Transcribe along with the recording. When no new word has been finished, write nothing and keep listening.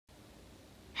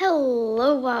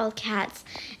Hello, Wildcats,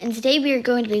 and today we are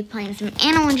going to be playing some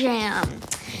Animal Jam.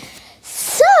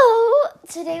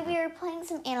 Today we are playing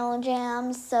some Animal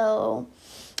Jam,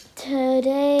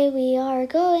 today we are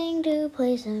going to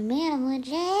play some Animal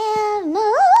Jam.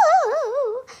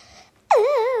 Oh.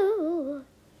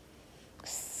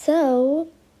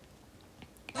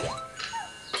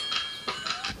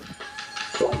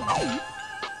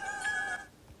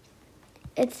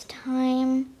 It's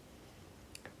time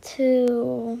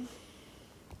to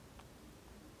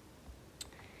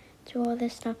do all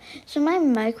this stuff. So my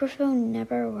microphone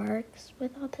never works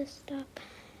with all this stuff.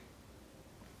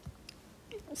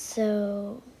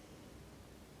 So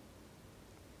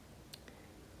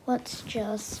I'm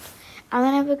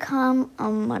gonna become a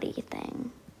muddy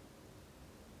thing.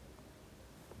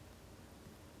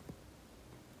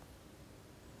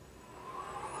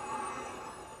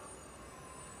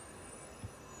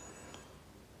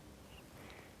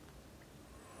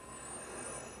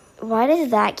 Why does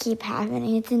that keep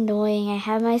happening? It's annoying. I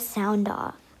have my sound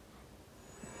off.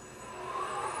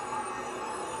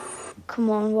 Come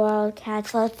on,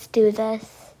 Wildcats, let's do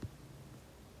this.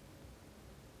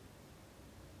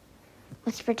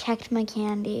 Let's protect my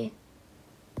candy.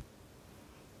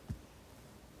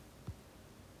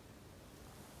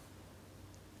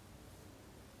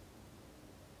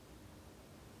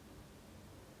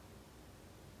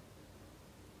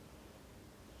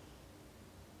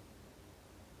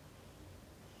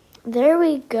 There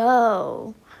we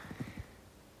go.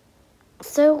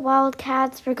 So,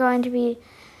 Wildcats, we're going to be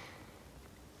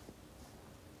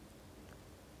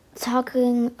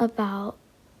talking about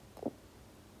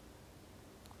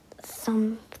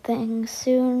something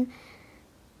soon.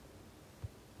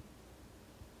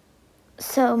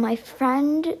 So, my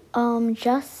friend,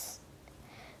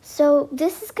 so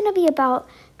this is going to be about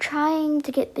trying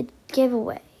to get the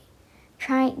giveaway.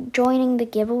 Joining the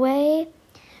giveaway.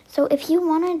 So if you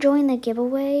want to join the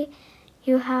giveaway,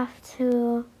 you have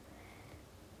to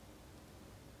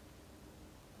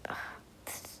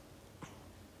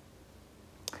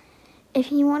if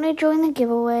you want to join the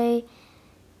giveaway,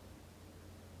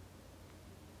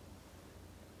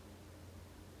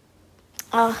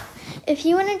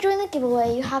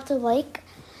 you have to like,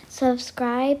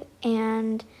 subscribe,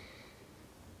 and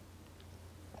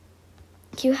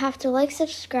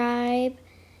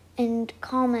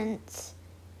comment.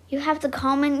 You have to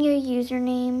comment your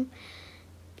username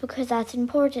because that's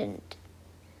important.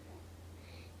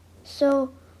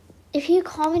 So if you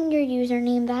comment your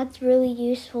username, that's really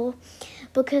useful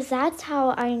because that's how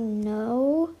I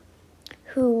know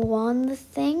who won the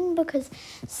thing, because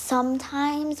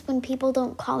sometimes when people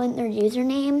don't comment their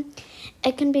username,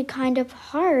 it can be kind of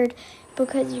hard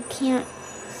because you can't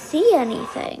see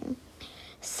anything.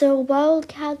 So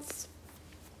Wildcats,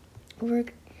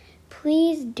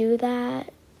 please do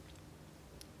that.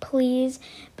 Please,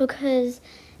 because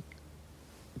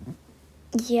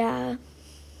yeah.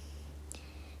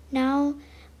 Now,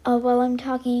 while I'm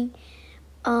talking,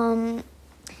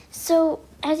 so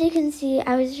as you can see,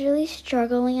 I was really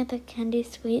struggling at the Candy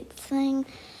Sweets thing.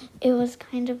 It was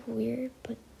kind of weird,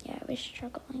 but yeah, I was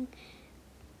struggling.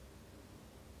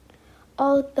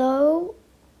 Although,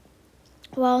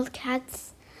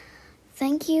 Wildcats,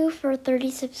 thank you for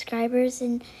 30 subscribers,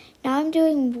 and now I'm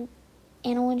doing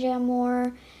Animal Jam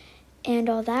more and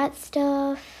all that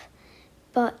stuff,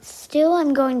 but still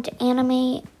I'm going to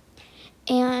animate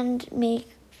and make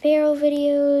Feral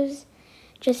videos.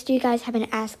 Just you guys haven't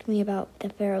asked me about the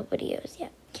Feral videos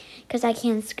yet, because I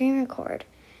can't screen record.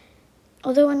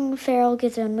 Although when Feral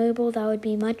gets on mobile, that would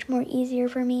be much more easier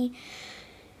for me.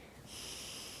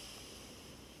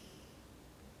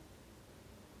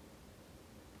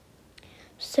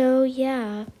 So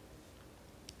yeah.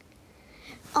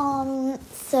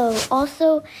 So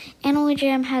also, Animal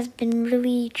Jam has been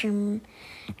really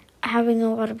having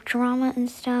a lot of drama and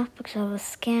stuff because of the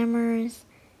scammers.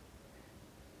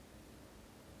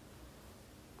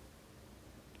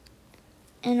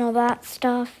 And all that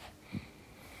stuff.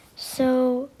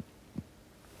 So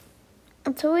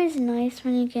it's always nice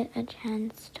when you get a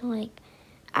chance to like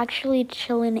actually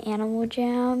chill in Animal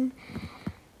Jam.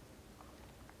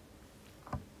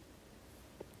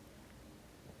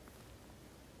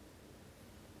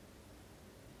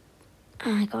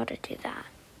 I gotta do that.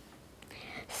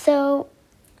 So,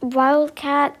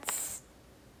 Wildcats,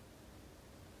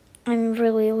 I'm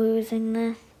really losing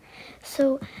this.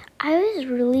 So, I was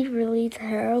really, really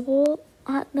terrible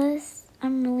at this.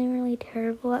 I'm really, really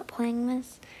terrible at playing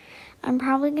this. I'm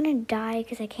probably gonna die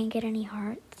because I can't get any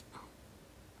hearts.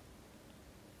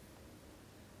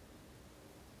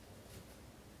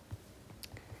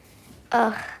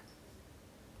 Ugh.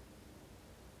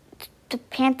 the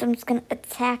phantom's gonna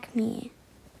attack me.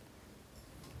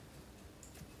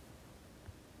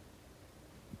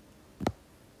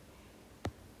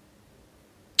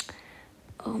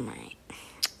 Oh my,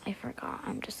 I forgot.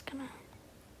 I'm just gonna.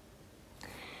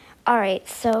 Alright,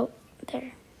 so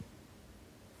there.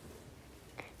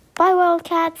 Bye,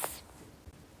 Wildcats.